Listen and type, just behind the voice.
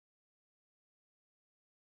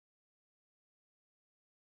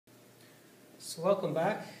So welcome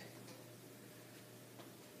back.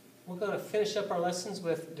 We're going to finish up our lessons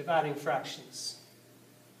with dividing fractions.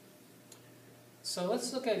 So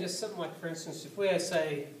let's look at just something like, for instance, if we had,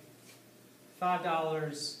 say,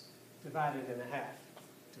 $5 divided in a half,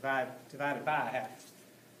 divided by a half.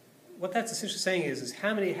 What that's essentially saying is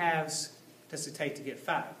how many halves does it take to get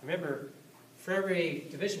 5? Remember, for every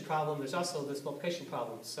division problem, there's also this multiplication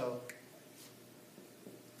problem. So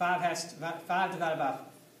 5 divided by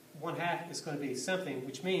 1/2 is going to be something,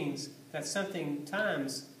 which means that something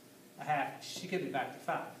times a half should get me back to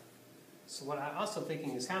 5. So what I'm also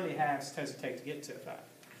thinking is how many halves does it take to get to 5?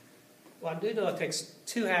 Well, I do know it takes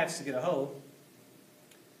 2 halves to get a whole.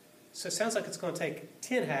 So it sounds like it's going to take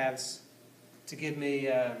 10 halves to give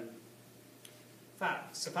me 5.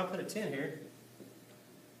 So if I put a 10 here,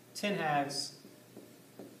 10 halves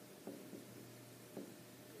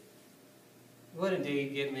would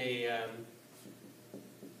indeed give me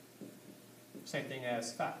same thing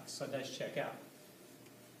as 5. So it does check out.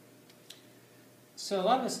 So a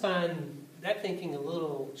lot of us find that thinking a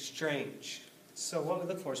little strange. So what we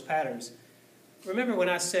look for is patterns. Remember when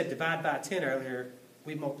I said divide by 10 earlier,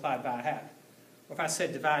 we multiplied by a half. Or if I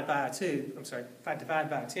said divide by 2, if I divide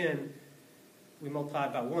by 10, we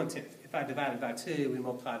multiplied by 1/10. If I divided by 2, we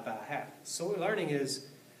multiplied by a half. So what we're learning is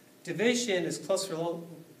division is closely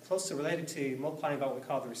related to multiplying by what we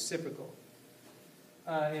call the reciprocal.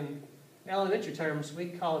 In elementary terms,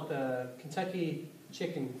 we call it the Kentucky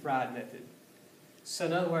chicken fried method. So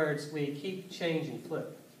in other words, we keep, change, and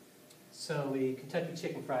flip. So we Kentucky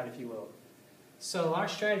chicken fried, if you will. So our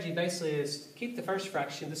strategy basically is to keep the first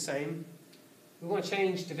fraction the same. We want to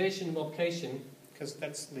change division to multiplication because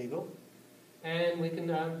that's legal. And we can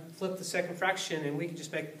flip the second fraction and we can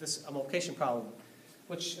just make this a multiplication problem,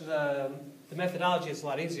 which the methodology is a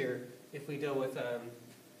lot easier if we deal with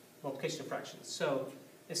multiplication of fractions. So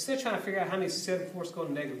instead of trying to figure out how many 7/4 go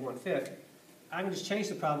to -1/5, I can just change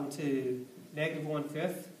the problem to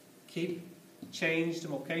 -1/5, keep, change the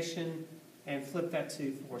multiplication, and flip that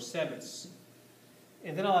to 4/7.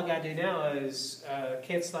 And then all I got to do now is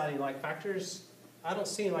cancel out any like factors. I don't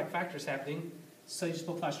see any like factors happening, so you just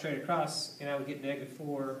multiply straight across, and I would get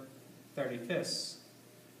 -4/35.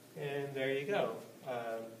 And there you go.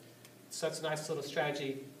 So that's a nice little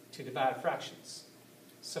strategy to divide fractions.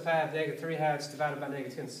 So if I have -3/2 divided by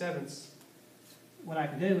 -10/7, what I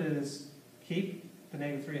can do is keep the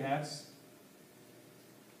 -3/2,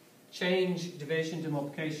 change division to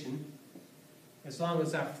multiplication, as long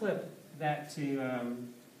as I flip that to a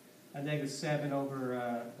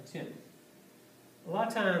 -7/10. A lot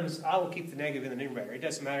of times I will keep the negative in the numerator. It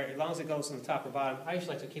doesn't matter, as long as it goes on the top or bottom. I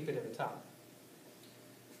usually like to keep it in the top.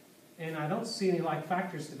 And I don't see any like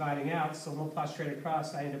factors dividing out, so multiply straight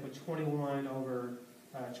across, I end up with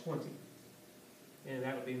 21/20. And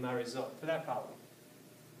that would be my result for that problem.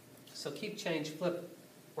 So keep, change, flip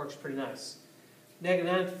works pretty nice.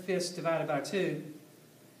 -9/5 divided by 2.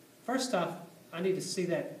 First off, I need to see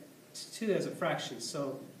that 2 as a fraction.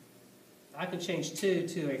 So I can change 2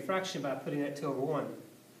 to a fraction by putting that 2/1.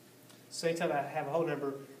 So anytime I have a whole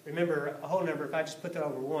number, remember a whole number, if I just put that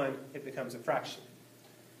over 1, it becomes a fraction.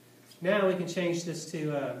 Now we can change this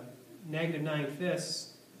to -9/5.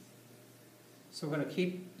 So we're going to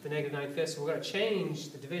keep the -9/5. So we're going to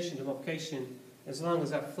change the division to multiplication as long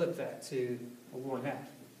as I flip that to a 1/2.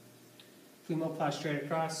 If we multiply straight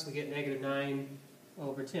across, we get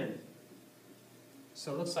 -9/10.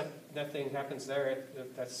 So it looks like nothing happens there.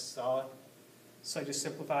 That's solid. So it just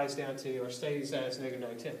simplifies down to, or stays as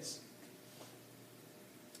 -9/10.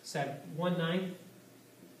 So I have 1/9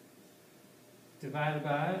 divided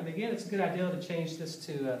by, and again, it's a good idea to change this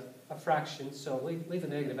to a fraction. So leave the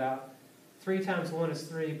negative out. 3 times 1 is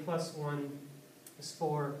 3, plus 1 is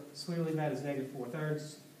 4. So we leave that as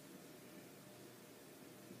 -4/3.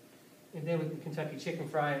 And then we can Kentucky chicken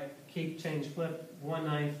fry it, keep, change, flip,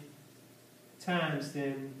 1/9 times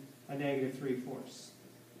then a -3/4.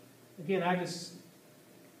 Again, I just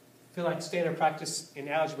feel like standard practice in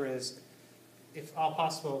algebra is, if all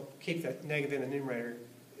possible, keep the negative in the numerator.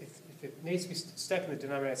 If it needs to be stuck in the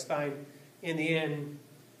denominator, that's fine. In the end,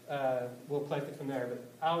 we'll play it from there, but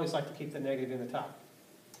I always like to keep the negative in the top.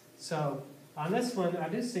 So on this one, I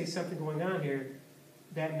do see something going on here.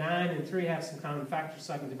 That 9 and 3 have some common factors,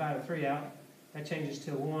 so I can divide a 3 out. That changes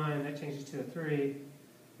to a 1, that changes to a 3.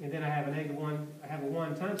 And then I have a -1. I have a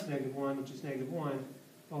 1 times -1, which is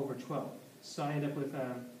 -1/12. So I end up with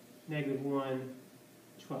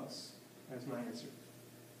 -1/12. That's my answer.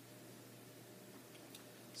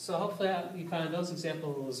 So hopefully you find those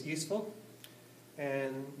examples useful.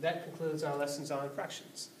 And that concludes our lessons on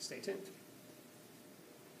fractions. Stay tuned.